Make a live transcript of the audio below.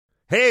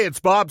Hey, it's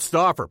Bob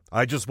Stauffer.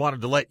 I just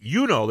wanted to let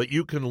you know that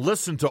you can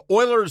listen to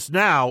Oilers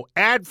Now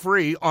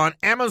ad-free on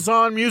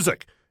Amazon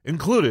Music,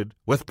 included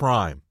with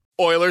Prime.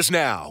 Oilers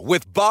Now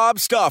with Bob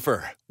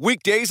Stauffer.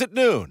 Weekdays at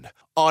noon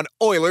on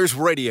Oilers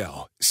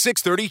Radio,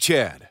 630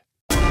 CHED.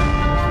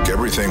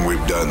 Everything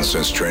we've done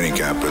since training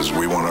camp is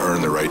we want to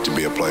earn the right to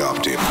be a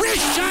playoff team.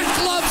 Wrist shot,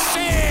 glove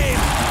save.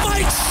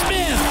 Mike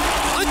Smith,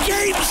 a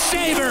game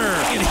saver.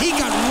 And he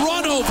got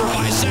run over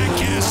by Zach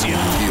Kassian.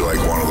 Be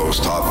like one of those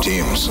top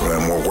teams,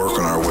 and we're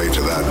working our way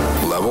to that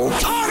level.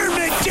 Connor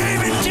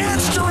McDavid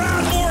danced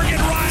around Morgan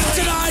Riles.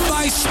 Denied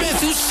by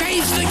Smith, who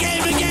saves the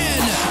game again.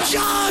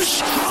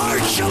 Josh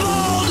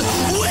Archibald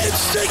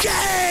wins the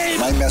game.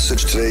 My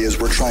message today is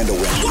we're trying to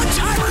win.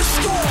 One-timer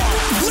score.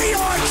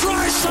 Leon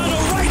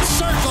Draisaitl, right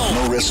circle.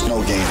 No risk,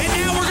 no gain. And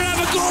now we're going to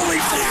have a goalie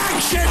in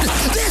action.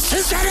 This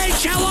is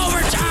NHL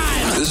overtime.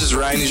 This is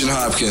Ryan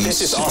Nugent-Hopkins.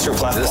 This is Oscar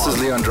Platt. This is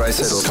Leon Draisaitl.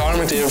 This is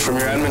Connor McDavid from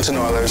your Edmonton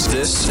Oilers.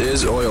 This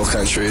is Oil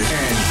Country.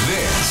 And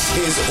this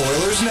is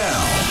Oilers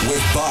Now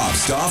with Bob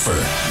Stauffer.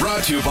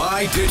 Brought to you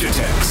by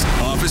Digitex.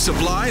 Office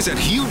supplies at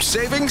huge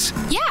savings?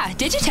 Yeah,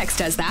 Digitex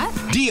does that.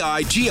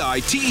 digitex.ca.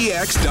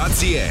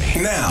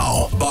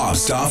 Now, Bob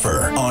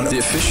Stauffer on The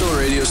official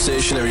radio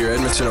station of your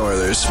Edmonton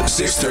Oilers,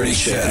 630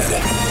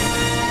 CHED.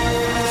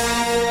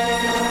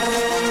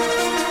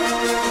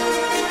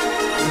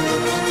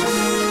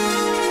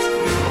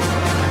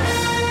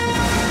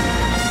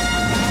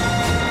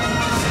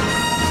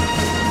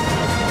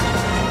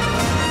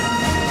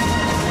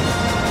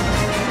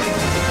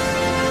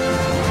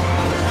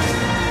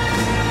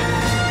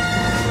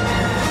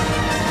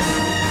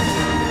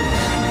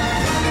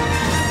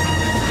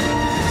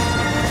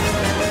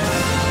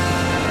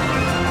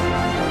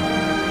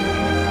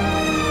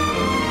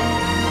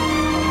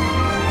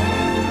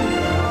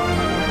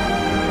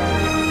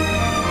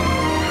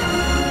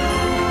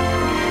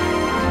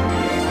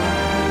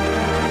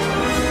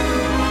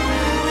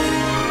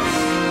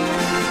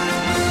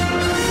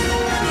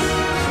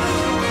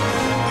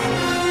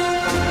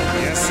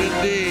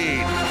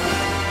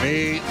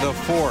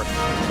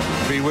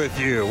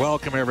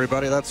 Welcome,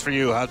 everybody. That's for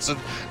you, Hudson.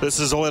 This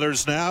is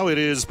Oilers Now. It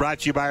is brought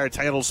to you by our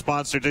title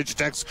sponsor,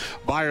 Digitex.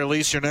 Buy or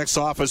lease your next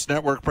office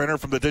network printer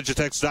from the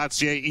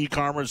Digitex.ca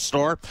e-commerce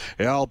store.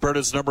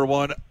 Alberta's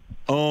 #1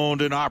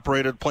 owned and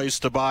operated place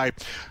to buy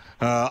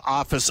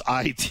office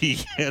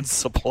IT and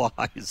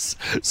supplies.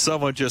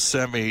 Someone just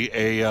sent me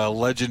a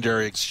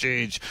legendary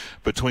exchange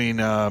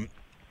between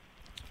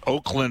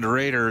Oakland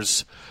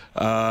Raiders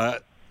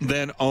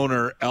then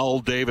owner Al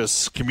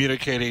Davis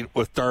communicating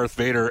with Darth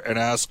Vader and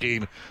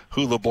asking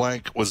who the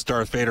blank was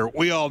Darth Vader.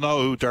 We all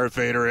know who Darth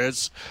Vader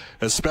is,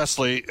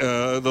 especially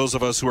those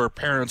of us who are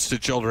parents to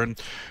children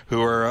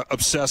who are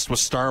obsessed with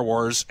Star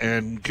Wars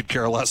and could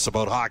care less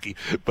about hockey.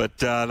 But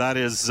that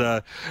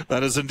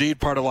is indeed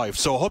part of life.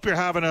 So I hope you're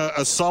having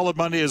a solid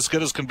Monday, as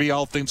good as can be,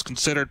 all things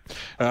considered,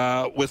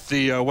 with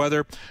the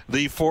weather.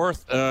 The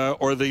fourth,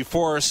 or the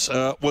force,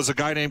 was a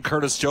guy named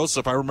Curtis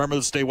Joseph. I remember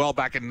this day well,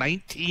 back in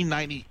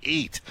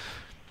 1998.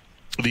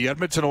 The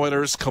Edmonton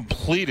Oilers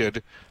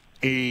completed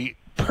a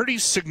pretty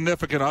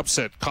significant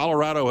upset.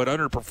 Colorado had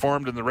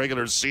underperformed in the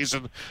regular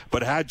season,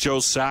 but had Joe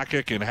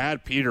Sakic and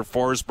had Peter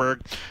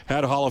Forsberg,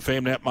 had Hall of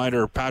Fame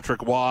netminder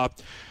Patrick Waugh,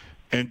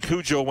 and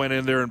Cujo went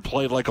in there and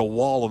played like a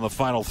wall in the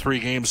final 3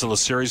 games of the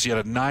series. He had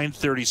a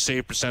 .930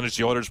 save percentage.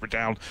 The Oilers were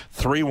down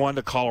 3-1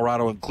 to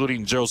Colorado,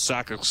 including Joe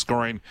Sakic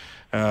scoring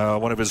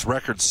one of his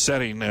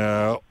record-setting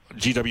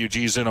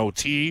GWGs in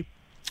OT.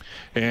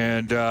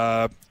 And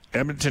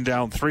Edmonton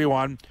down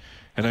 3-1.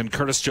 And then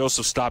Curtis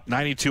Joseph stopped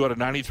 92 out of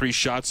 93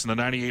 shots in the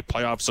 98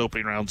 playoffs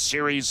opening round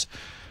series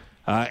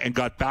and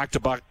got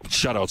back-to-back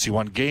shutouts. He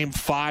won Game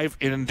 5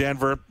 in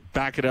Denver,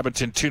 back at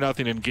Edmonton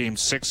 2-0 in Game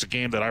 6, a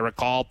game that I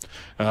recall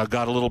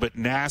got a little bit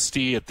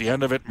nasty at the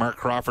end of it. Mark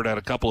Crawford had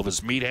a couple of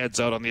his meatheads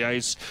out on the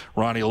ice.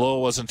 Ronnie Lowe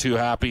wasn't too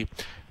happy.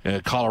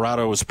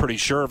 Colorado was pretty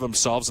sure of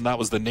themselves, and that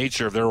was the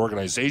nature of their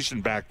organization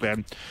back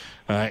then.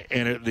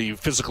 The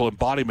physical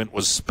embodiment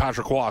was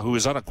Patrick Waugh, who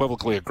is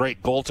unequivocally a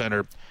great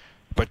goaltender.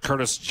 But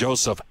Curtis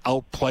Joseph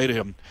outplayed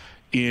him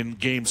in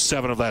Game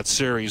 7 of that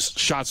series.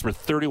 Shots were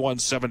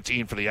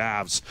 31-17 for the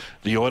Avs.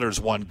 The Oilers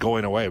won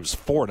going away. It was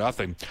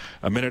 4-0,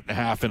 a minute and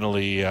a half into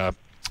the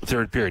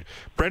third period.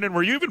 Brendan,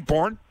 were you even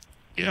born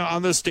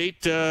on this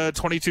date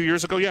 22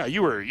 years ago? Yeah,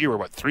 you were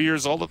what, 3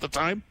 years old at the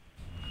time?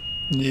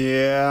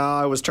 Yeah,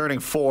 I was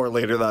turning 4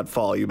 later that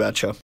fall, you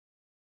betcha.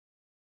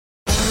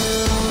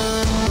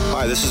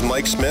 Hi, this is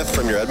Mike Smith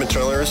from your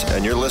Edmonton Oilers,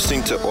 and you're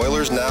listening to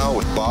Oilers Now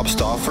with Bob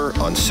Stauffer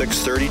on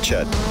 630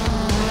 CHED.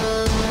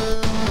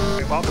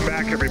 Welcome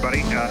back,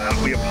 everybody.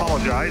 We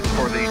apologize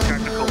for the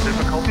technical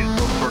difficulties.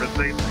 Those sort of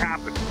things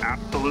happen,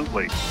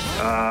 absolutely.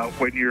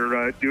 When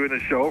you're doing a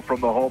show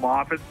from the home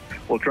office,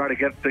 we'll try to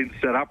get things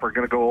set up. We're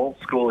going to go old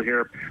school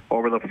here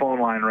over the phone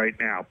line right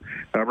now.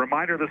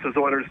 Reminder, this is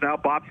Oilers Now.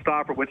 Bob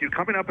Stauffer with you.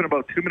 Coming up in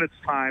about 2 minutes'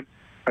 time,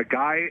 a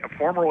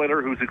former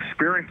Oiler who's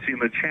experiencing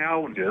the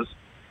challenges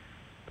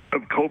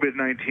of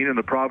COVID-19 in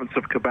the province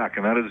of Quebec,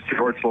 and that is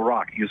George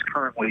Larocque. He is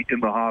currently in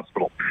the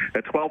hospital.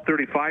 At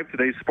 12:35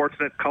 today,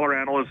 Sportsnet color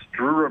analyst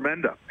Drew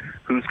Remenda,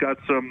 who's got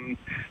some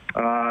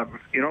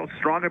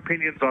strong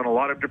opinions on a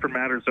lot of different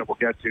matters that we'll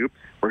get to.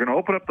 We're going to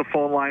open up the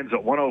phone lines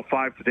at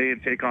 1:05 today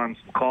and take on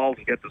some calls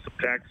and get to some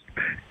text.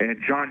 And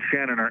John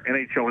Shannon, our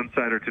NHL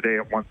insider, today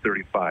at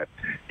 1:35.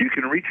 You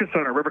can reach us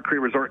on our River Cree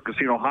Resort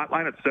Casino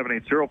hotline at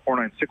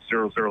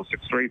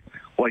 780-496-0063.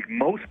 Like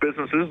most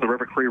businesses, the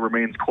River Cree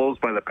remains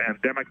closed by the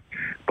pandemic,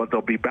 but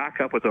they'll be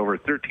back up with over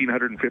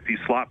 1,350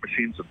 slot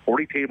machines and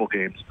 40 table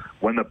games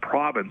when the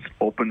province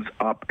opens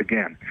up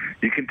again.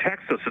 You can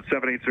text us at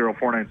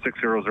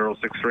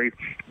 780-496-0063.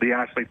 The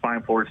Ashley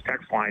Fine Floors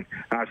text line,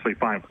 Ashley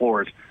Fine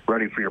Floors,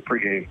 ready for your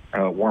pregame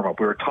warm-up.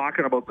 We were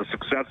talking about the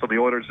success of the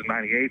Oilers in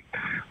 98. It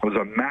was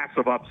a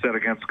massive upset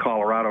against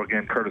Colorado.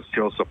 Again, Curtis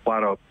Joseph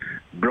flat out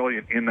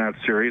brilliant in that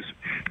series.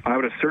 I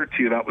would assert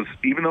to you that was,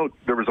 even though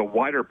there was a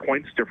wider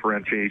points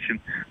differentiation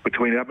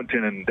between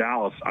Edmonton and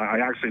Dallas, I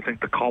actually think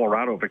the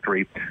Colorado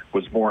victory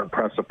was more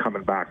impressive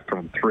coming back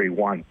from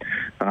 3-1.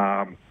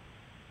 I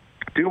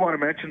do want to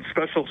mention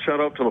special shout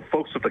out to the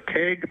folks at the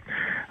Keg.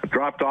 I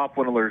dropped off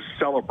one of their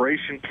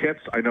celebration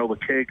kits. I know the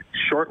Keg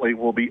shortly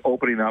will be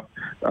opening up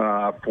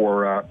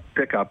for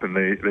pickup, and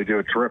they do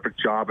a terrific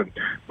job, and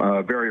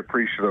very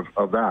appreciative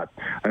of that.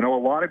 I know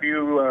a lot of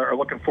you are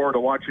looking forward to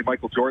watching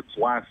Michael Jordan's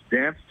last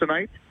dance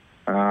tonight.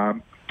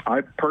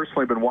 I've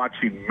personally been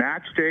watching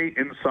Match Day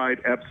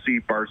inside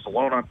FC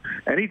Barcelona.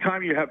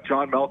 Anytime you have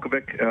John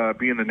Malkovich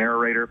being the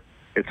narrator,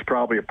 it's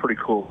probably a pretty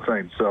cool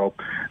thing. So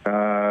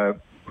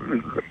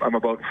I'm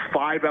about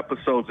 5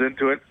 episodes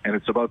into it, and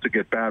it's about to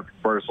get bad for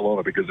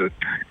Barcelona because it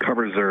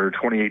covers their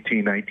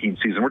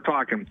 2018-19 season. We're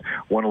talking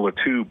one of the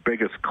 2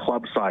 biggest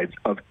club sides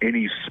of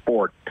any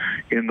sport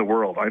in the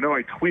world. I know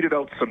I tweeted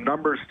out some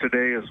numbers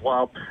today as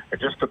well,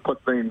 and just to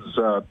put things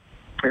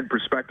in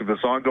perspective,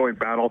 this ongoing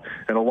battle,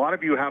 and a lot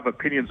of you have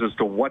opinions as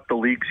to what the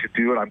league should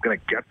do, and I'm going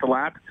to get to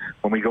that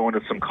when we go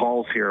into some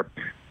calls here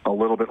a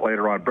little bit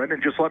later on.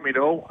 Brendan, just let me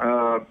know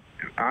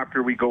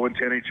after we go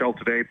into NHL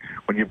today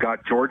when you've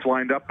got George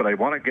lined up, but I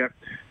want to get,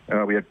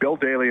 we had Bill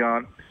Daly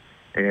on,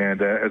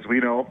 and as we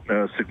know,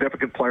 a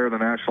significant player in the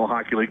National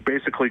Hockey League,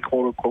 basically,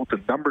 quote-unquote,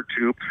 the number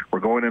 2. We're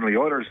going into the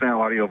Oilers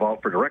Now audio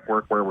vault for direct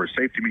work, where we're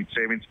safe to meet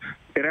savings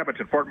in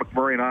Edmonton, Fort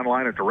McMurray, and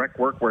online at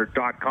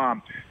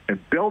directworkware.com.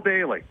 And Bill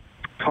Daly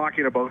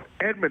talking about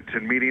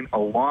Edmonton meeting a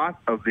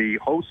lot of the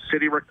host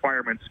city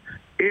requirements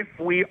if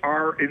we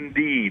are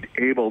indeed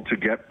able to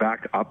get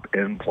back up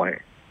and play.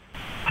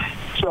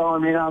 So, I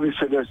mean,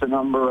 obviously there's a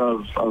number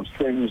of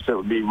things that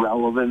would be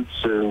relevant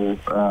to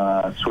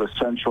a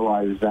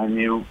centralized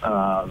venue,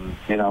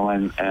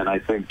 and I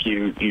think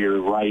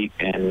you're right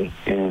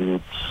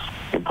in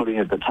putting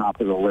at the top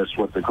of the list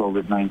what the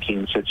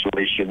COVID-19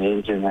 situation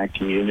is in that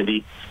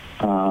community,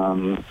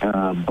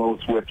 both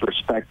with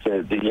respect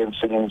to the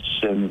incidents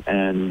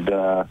and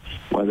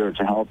whether it's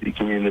a healthy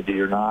community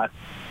or not,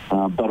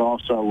 but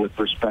also with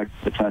respect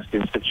to the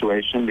testing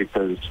situation,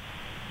 because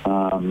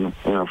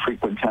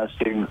frequent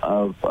testing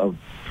of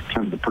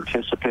kind of the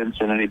participants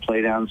in any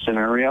play-down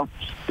scenario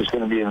is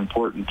going to be an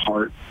important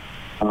part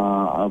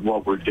of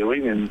what we're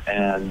doing,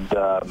 and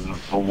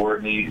we're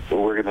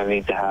going to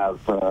need to have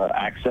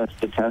access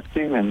to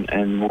testing,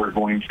 and we're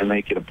going to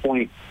make it a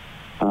point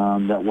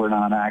that we're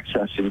not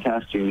accessing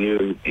testing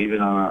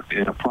even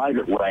in a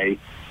private way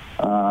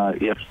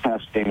if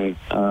testing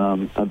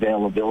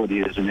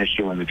availability is an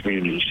issue in the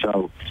community.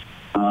 So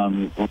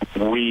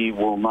we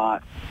will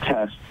not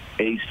test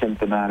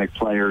asymptomatic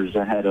players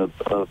ahead of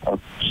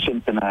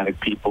symptomatic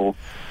people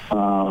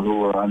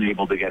who are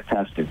unable to get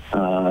tested.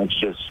 It's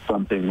just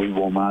something we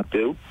will not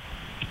do.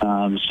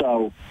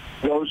 So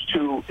those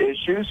 2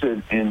 issues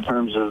in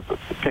terms of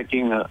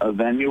picking a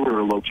venue or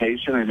a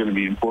location are going to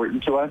be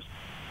important to us.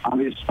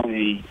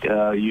 Obviously,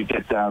 you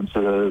get down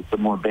to the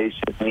more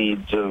basic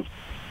needs of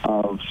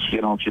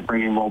if you're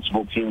bringing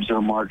multiple teams to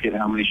the market,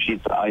 how many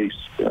sheets of ice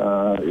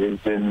is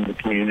in the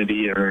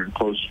community or in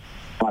close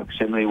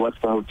proximity? What's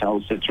the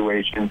hotel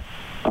situation?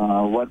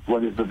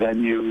 What is the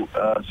venue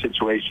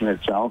situation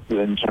itself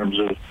in terms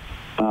of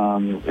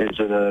is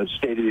it a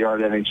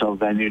state-of-the-art NHL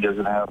venue? Does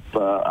it have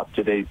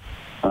up-to-date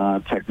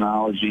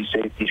technology,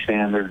 safety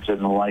standards,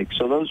 and the like?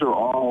 So those are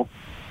all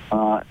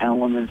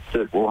elements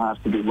that will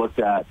have to be looked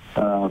at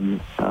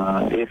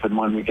if and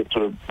when we get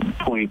to a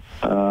point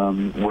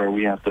where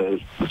we have to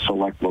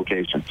select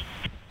locations.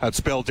 That's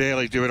Bill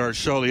Daly doing our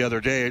show the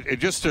other day. And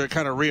just to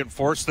kind of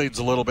reinforce things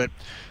a little bit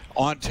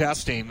on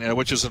testing,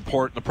 which is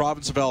important, the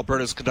province of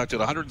Alberta has conducted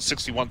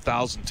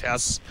 161,000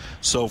 tests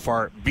so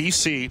far.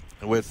 BC,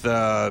 with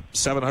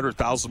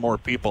 700,000 more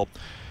people,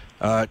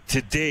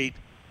 to date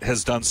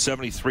has done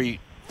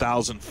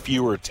 73,000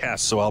 fewer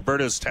tests. So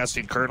Alberta is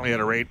testing currently at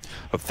a rate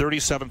of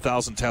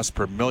 37,000 tests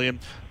per million.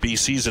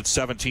 BC's at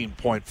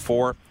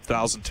 17.4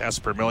 thousand tests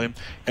per million.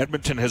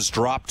 Edmonton has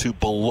dropped to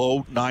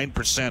below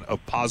 9%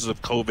 of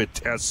positive COVID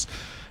tests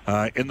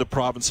in the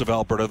province of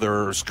Alberta.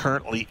 There's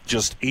currently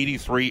just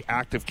 83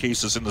 active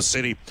cases in the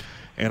city,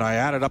 and I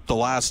added up the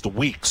last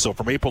week. So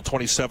from April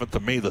 27th to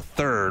May the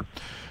 3rd,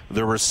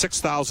 there were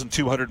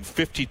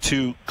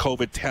 6,252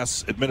 COVID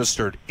tests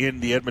administered in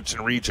the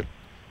Edmonton region.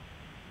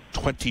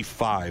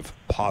 25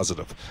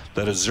 positive.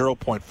 That is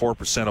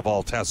 0.4% of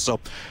all tests. So,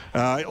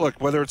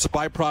 look, whether it's a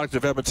byproduct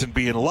of Edmonton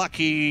being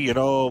lucky,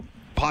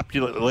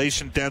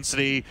 population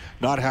density,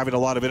 not having a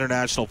lot of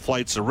international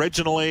flights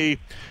originally,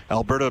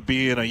 Alberta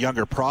being a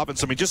younger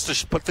province. I mean, just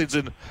to put things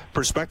in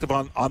perspective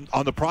on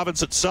the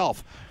province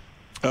itself,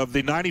 of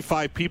the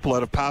 95 people that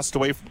have passed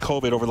away from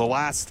COVID over the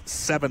last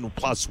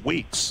 7+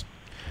 weeks,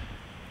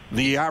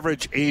 the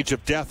average age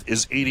of death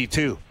is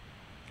 82.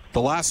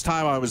 The last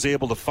time I was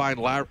able to find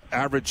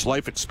average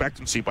life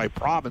expectancy by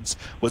province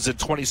was in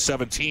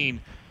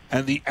 2017,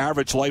 and the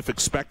average life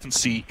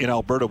expectancy in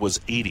Alberta was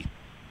 80.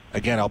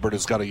 Again,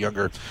 Alberta's got a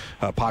younger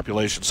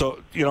population.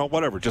 So,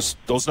 whatever. Just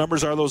those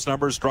numbers are those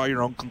numbers. Draw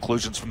your own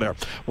conclusions from there.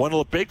 One of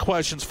the big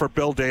questions for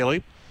Bill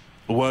Daly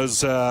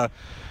was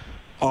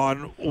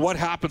on what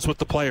happens with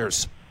the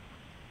players.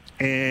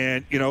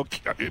 And,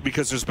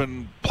 because there's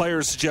been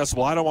players suggest,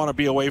 well, I don't want to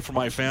be away from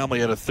my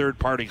family at a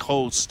third-party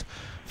host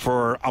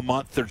for a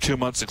month or 2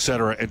 months,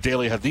 etc. And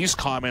Daly had these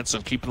comments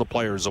on keeping the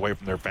players away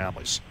from their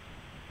families.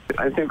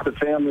 I think the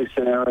family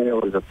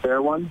scenario is a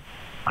fair one.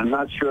 I'm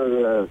not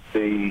sure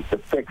the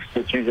fix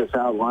that you just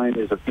outlined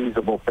is a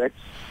feasible fix,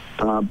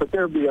 but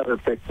there'll be other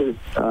fixes.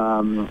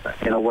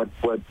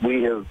 What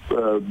we have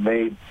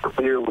made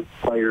clear with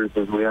players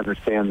is we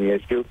understand the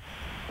issue.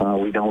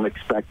 We don't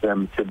expect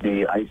them to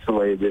be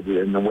isolated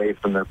and away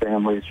from their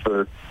families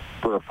for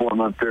a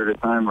 4-month period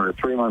of time or a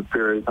 3-month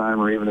period of time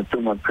or even a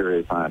 2-month period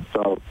of time.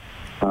 So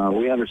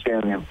we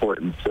understand the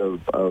importance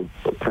of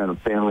kind of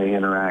family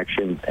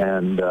interaction,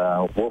 and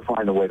we'll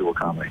find a way to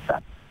accommodate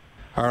that.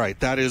 All right,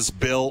 that is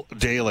Bill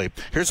Daly.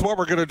 Here's what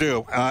we're going to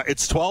do.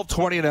 It's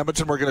 12:20 in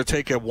Edmonton. We're going to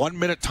take a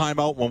 1-minute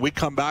timeout. When we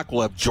come back,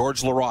 we'll have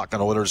George Larocque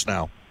on Oilers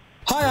Now.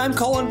 Hi, I'm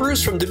Colin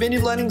Bruce from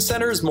Dominion Lending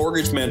Center's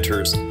Mortgage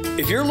Mentors.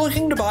 If you're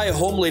looking to buy a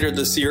home later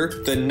this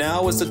year, then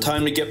now is the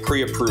time to get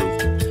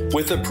pre-approved.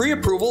 With a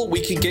pre-approval,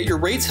 we can get your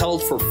rates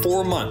held for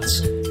 4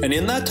 months. And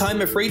in that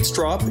time, if rates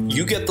drop,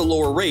 you get the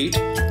lower rate.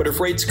 But if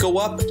rates go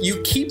up,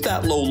 you keep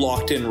that low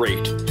locked-in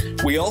rate.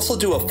 We also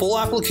do a full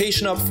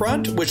application up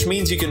front, which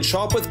means you can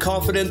shop with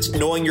confidence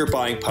knowing your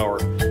buying power.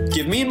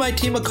 Give me and my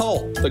team a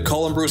call, the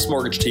Colin Bruce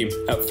Mortgage Team,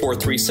 at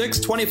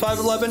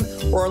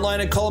 436-2511 or online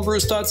at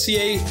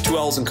colinbruce.ca, 2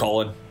 L's in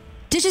Colin.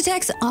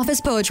 Digitex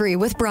Office Poetry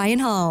with Brian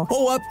Hall.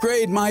 Oh,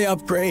 upgrade, my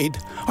upgrade.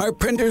 Our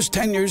printer's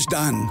tenure's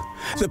done.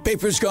 The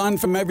paper's gone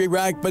from every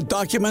rack, but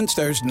documents,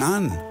 there's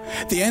none.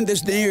 The end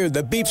is near,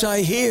 the beeps I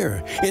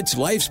hear. Its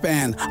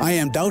lifespan, I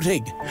am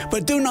doubting.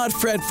 But do not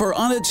fret, for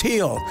on its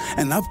heel,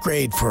 an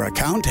upgrade for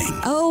accounting.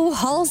 Oh,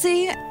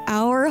 Halsey,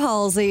 our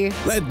Halsey.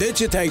 Let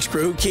Digitex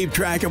crew keep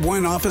track of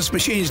when office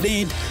machines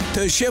need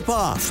to ship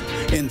off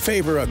in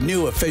favor of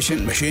new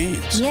efficient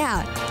machines.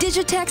 Yeah,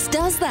 Digitex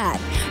does that.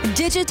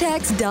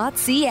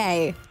 Digitex.ca.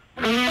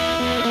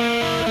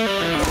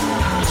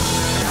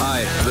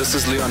 Hi, this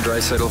is Leon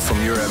Draisaitl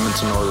from your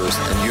Edmonton Oilers,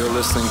 and you're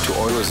listening to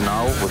Oilers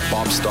Now with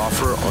Bob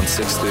Stauffer on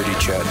 630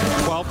 CHED.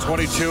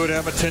 12:22 in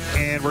Edmonton,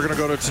 and we're going to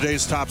go to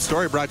today's top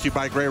story, brought to you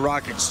by Grey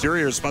Rock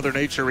Exteriors. Mother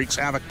Nature wreaks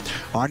havoc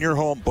on your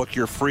home. Book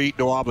your free,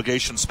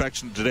 no-obligation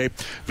inspection today.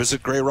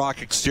 Visit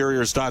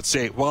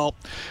greyrockexteriors.ca. Well,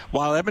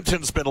 while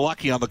Edmonton's been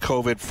lucky on the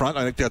COVID front,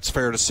 I think that's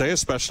fair to say,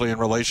 especially in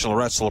relation to the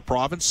rest of the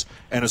province,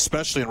 and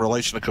especially in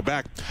relation to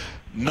Quebec,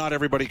 not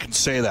everybody can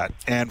say that.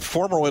 And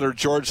former Oiler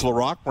George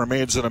Larocque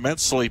remains an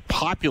immensely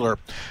popular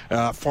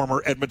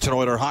former Edmonton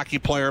Oiler hockey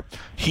player.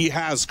 He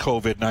has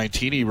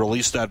COVID-19. He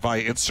released that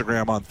via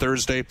Instagram on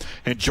Thursday.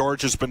 And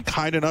George has been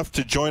kind enough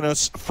to join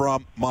us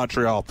from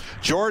Montreal.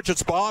 George,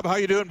 it's Bob. How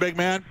you doing, big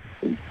man?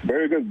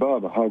 Very good,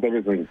 Bob. How's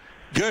everything?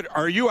 Good.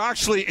 Are you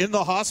actually in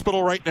the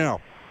hospital right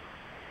now?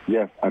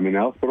 Yes, I'm in the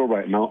hospital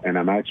right now, and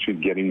I'm actually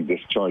getting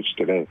discharged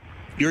today.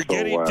 You're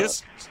getting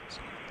discharged?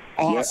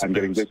 Awesome. Yeah, I'm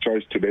getting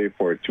discharged today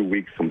for a 2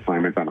 weeks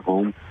confinement at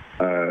home.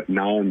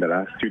 Now, in the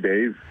last 2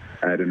 days,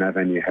 I didn't have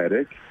any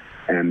headache,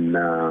 and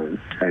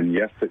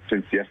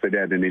since yesterday,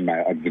 I didn't need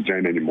my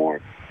oxygen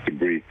anymore to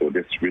breathe. So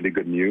this is really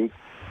good news,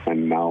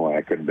 and now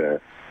I could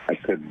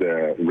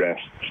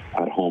rest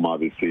at home,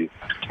 obviously,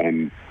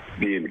 and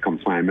be in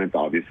confinement,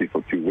 obviously,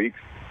 for 2 weeks.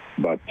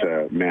 But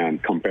man,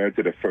 compared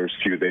to the first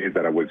few days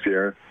that I was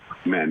here,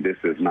 man, this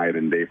is night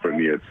and day for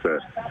me.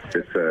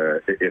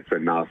 It's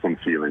an awesome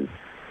feeling.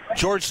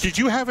 George, did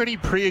you have any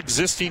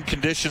pre-existing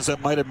conditions that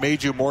might have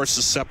made you more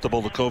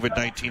susceptible to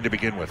COVID-19 to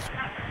begin with?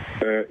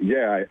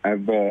 Yeah,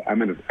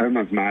 I'm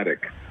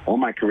asthmatic. All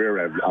my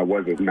career, I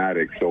was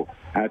asthmatic, so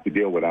I had to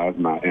deal with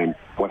asthma. And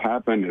what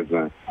happened is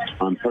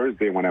on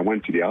Thursday when I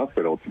went to the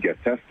hospital to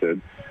get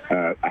tested,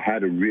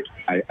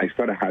 I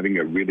started having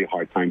a really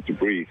hard time to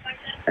breathe.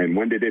 And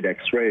when they did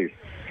X-rays,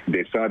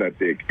 they saw that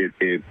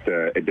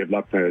it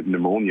developed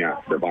pneumonia,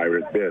 the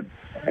virus did.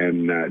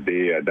 And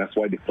that's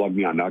why they plugged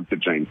me on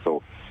oxygen.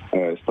 So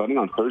starting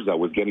on Thursday, I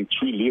was getting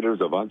 3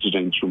 liters of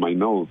oxygen through my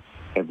nose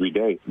every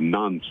day,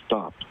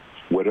 non-stop.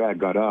 Whether I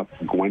got up,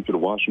 going to the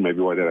washroom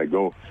everywhere that I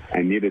go,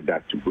 I needed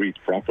that to breathe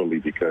properly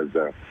because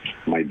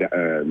my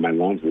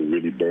lungs were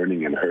really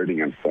burning and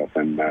hurting and stuff.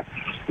 And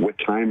with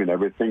time and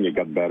everything, it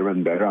got better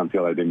and better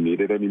until I didn't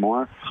need it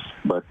anymore.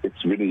 But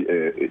it's really,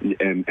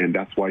 and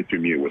that's why to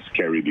me it was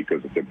scary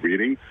because of the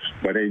breathing.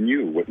 But I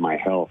knew with my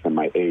health and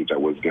my age, I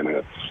was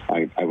gonna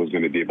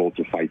be able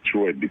to fight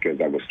through it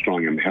because I was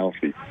strong and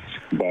healthy.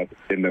 But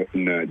in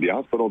the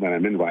hospital that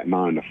I'm in right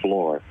now on the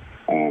floor,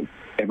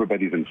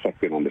 everybody's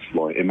infected on this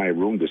floor. In my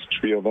room, there's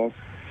 3 of us,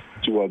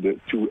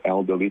 2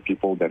 elderly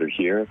people that are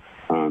here.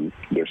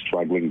 They're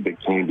struggling big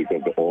time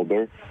because they're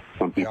older.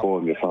 Some people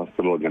in this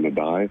hospital are going to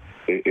die.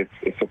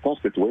 It's a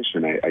tough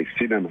situation. I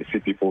see them. I see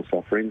people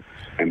suffering,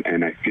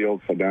 and I feel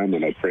for them,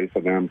 and I pray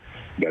for them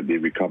that they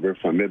recover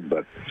from it.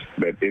 But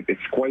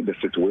it's quite the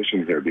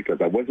situation here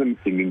because I wasn't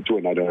into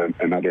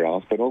another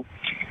hospital,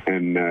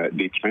 and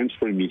they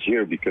transferred me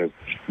here because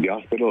the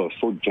hospital is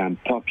so jammed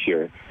up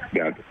here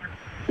that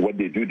what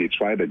they do, they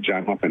try to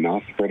jam up an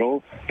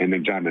hospital and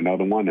then jam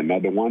another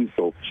one,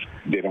 so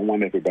they don't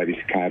want everybody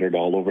scattered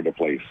all over the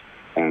place.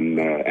 And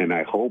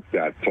I hope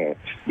that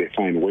they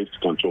find ways to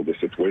control the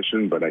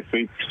situation, but I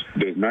think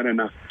there's not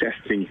enough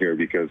testing here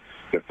because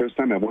the first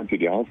time I went to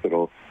the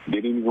hospital,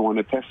 they didn't even want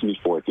to test me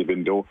for it,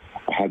 even though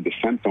I had the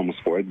symptoms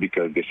for it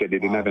because they said they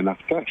didn't have enough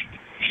tests.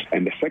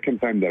 And the second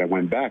time that I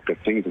went back,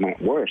 things went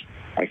worse.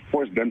 I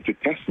forced them to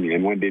test me,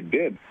 and when they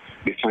did,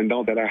 they found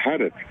out that I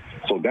had it.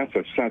 So that's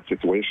a sad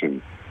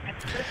situation.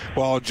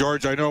 Well,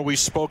 George, I know we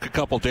spoke a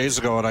couple days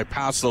ago, and I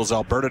passed those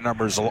Alberta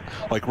numbers.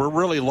 Like, we're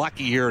really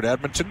lucky here at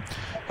Edmonton.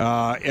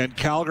 And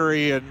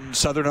Calgary and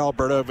southern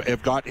Alberta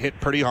have got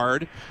hit pretty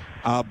hard.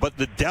 But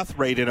the death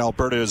rate in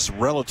Alberta is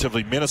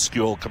relatively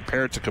minuscule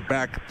compared to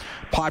Quebec.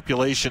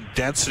 Population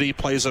density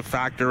plays a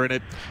factor in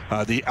it.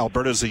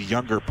 Alberta is a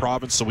younger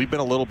province, so we've been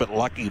a little bit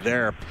lucky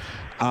there.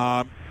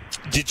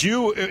 Did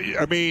you,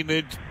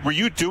 were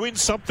you doing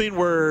something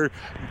where,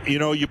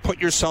 you put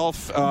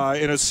yourself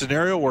in a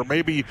scenario where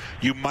maybe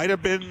you might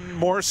have been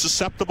more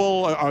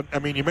susceptible?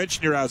 You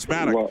mentioned you're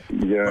asthmatic. Well,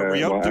 yeah. Were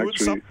you out doing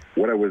actually, something?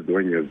 what I was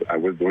doing is I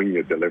was doing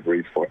the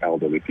deliveries for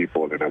elderly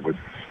people, and I was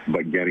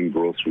getting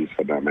groceries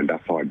for them, and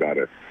that's how I got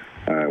it.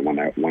 When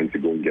I went to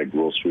go and get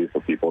groceries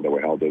for people that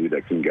were elderly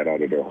that couldn't get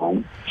out of their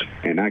home.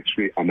 And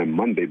actually on a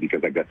Monday,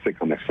 because I got sick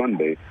on a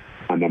Sunday,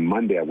 on a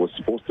Monday I was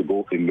supposed to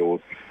go in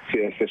those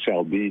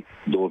CSHLD,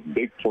 those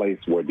big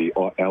places where the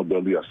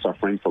elderly are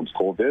suffering from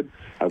COVID.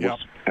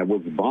 I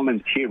was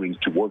volunteering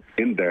to work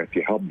in there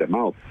to help them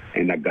out.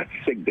 And I got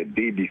sick the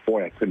day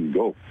before. I couldn't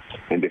go.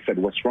 And they said,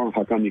 "What's wrong?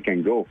 How come you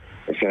can't go?"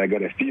 I said, "I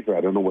got a fever.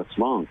 I don't know what's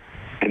wrong."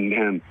 And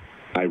then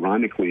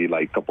ironically,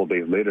 like a couple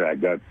days later, I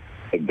got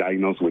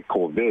diagnosed with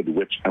COVID,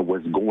 which I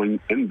was going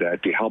in there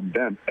to help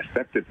them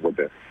affected with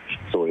it.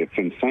 So it's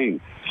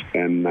insane.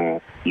 And,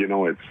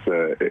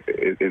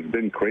 it's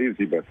been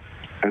crazy, but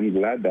I'm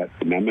glad that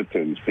in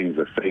Edmonton things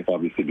are safe,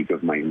 obviously,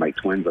 because my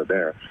twins are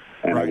there.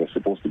 And I was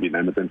supposed to be in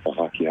Edmonton for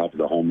hockey, help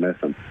the homeless,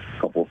 and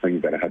a couple of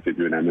things that I had to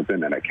do in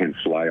Edmonton, and I can't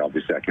fly.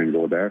 Obviously, I can't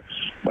go there.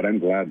 But I'm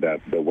glad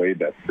that the way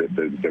that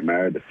the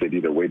mayor, the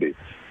city, the way they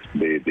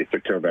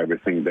took care of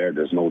everything there.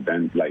 There's no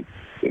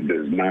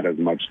there's not as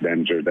much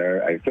danger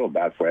there. I feel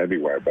bad for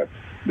everywhere, but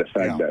the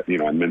fact that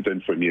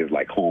Edmonton for me is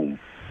like home.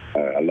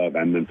 I love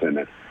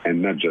Edmonton,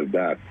 and not just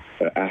that.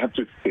 I have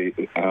to say,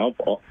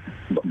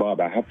 Bob,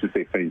 I have to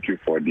say thank you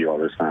for the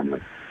Oilers family.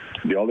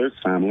 The Oilers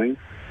family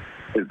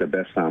is the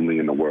best family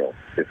in the world.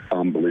 It's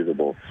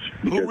unbelievable.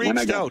 Because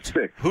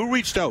Who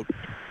reached out?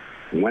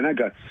 When I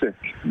got sick,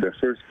 the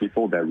first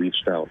people that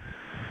reached out,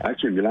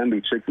 actually Milan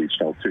Lucic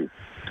reached out too.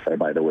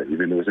 By the way,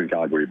 even though it was in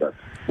Calgary, but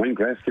Wayne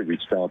Gretzky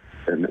reached out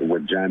and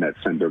with Janet,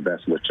 sent their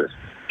best wishes.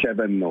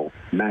 Kevin Lowe,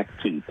 Mac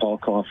T, Paul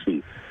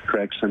Coffey,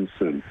 Craig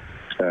Simpson,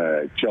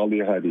 Charlie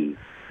Huddy,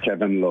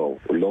 Kevin Lowe,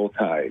 Low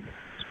Tide,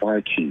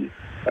 Sparky,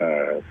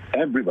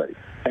 everybody,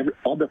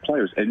 all the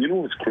players. And you know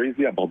what's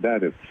crazy about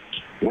that is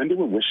when they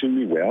were wishing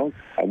me well,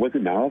 I was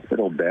in the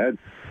hospital bed,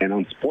 and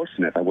on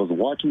Sportsnet, I was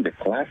watching the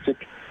classic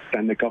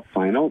Stanley Cup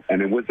final,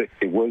 and it was the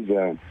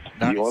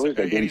Oilers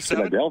against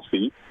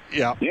Philadelphia.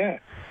 Yeah.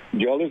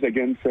 The Oilers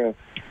against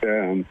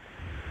and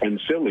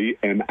Philly,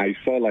 and I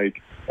saw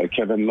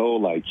Kevin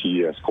Lowe,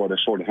 he scored a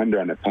shorthander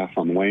and a pass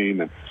on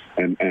Wayne,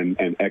 and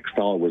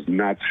Ekstall was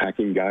not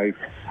hacking guys.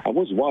 I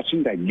was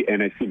watching that,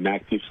 and I see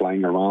Mackie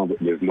flying around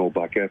with no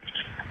bucket.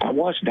 I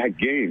watched that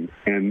game,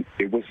 and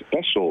it was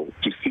special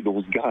to see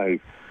those guys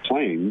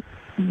playing,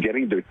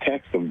 getting their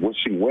text of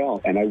wishing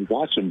well, and I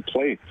watched them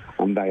play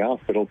on the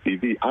hospital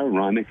TV.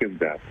 Ironic is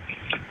that.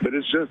 But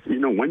it's just,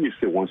 when you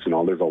say once an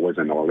Oiler, there's always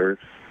an Oiler.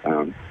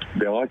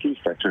 The hockey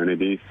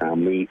fraternity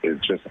family is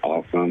just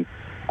awesome.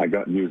 I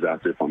got news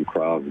after from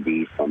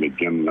Crosby, from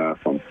McGinley,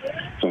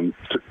 from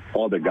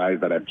all the guys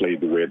that I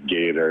played with,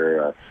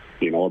 Gator,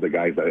 all the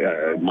guys,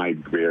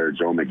 Mike Greer,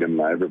 Joe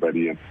McGinley,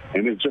 everybody. And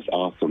it's just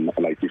awesome.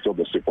 Like, you feel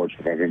the support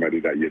from everybody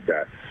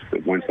that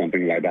when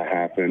something like that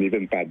happened.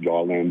 Even Pat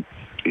Garland,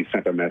 he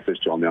sent a message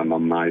to all the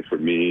alumni for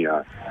me,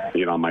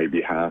 on my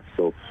behalf.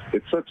 So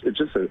it's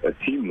just a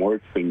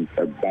teamwork thing,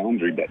 a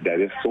boundary that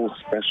is so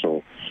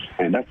special.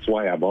 And that's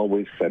why I've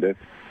always said it.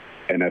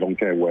 And I don't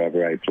care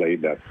wherever I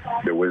played, that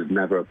there was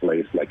never a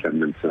place like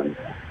Edmonton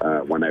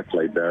when I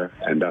played there.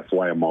 And that's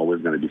why I'm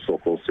always going to be so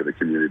close to the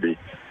community.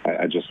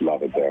 I just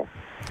love it there.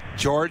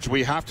 George,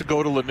 we have to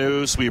go to the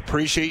news. We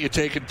appreciate you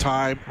taking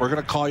time. We're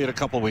going to call you in a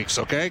couple of weeks,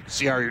 okay?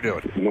 See how you're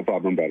doing. No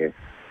problem, better.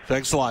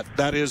 Thanks a lot.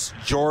 That is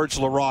George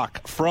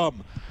Larocque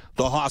from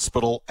the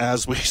hospital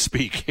as we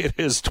speak. It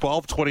is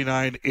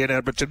 12:29 in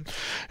Edmonton,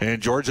 and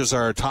George is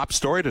our top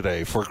story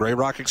today for Grey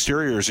Rock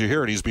Exteriors. You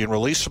hear it. He's being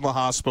released from the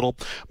hospital.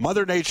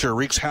 Mother Nature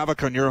wreaks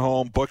havoc on your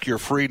home. Book your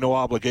free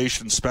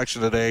no-obligation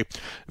inspection today.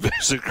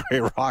 Visit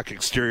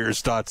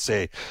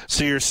greyrockexteriors.ca.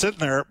 So you're sitting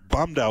there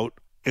bummed out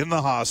in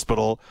the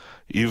hospital.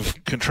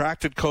 You've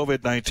contracted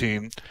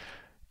COVID-19,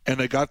 and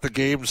they got the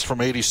games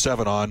from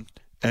 87 on.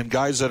 And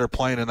guys that are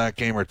playing in that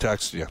game are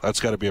texting you.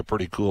 That's got to be a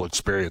pretty cool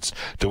experience.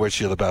 To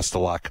wish you the best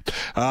of luck.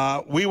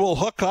 We will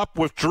hook up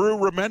with Drew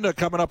Remenda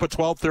coming up at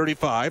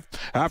 12:35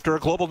 after a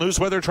global news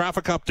weather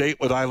traffic update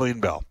with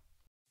Eileen Bell.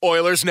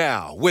 Oilers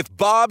Now with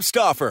Bob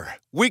Stauffer.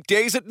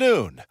 Weekdays at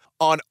noon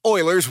on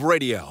Oilers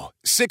Radio,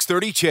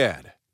 630 CHED.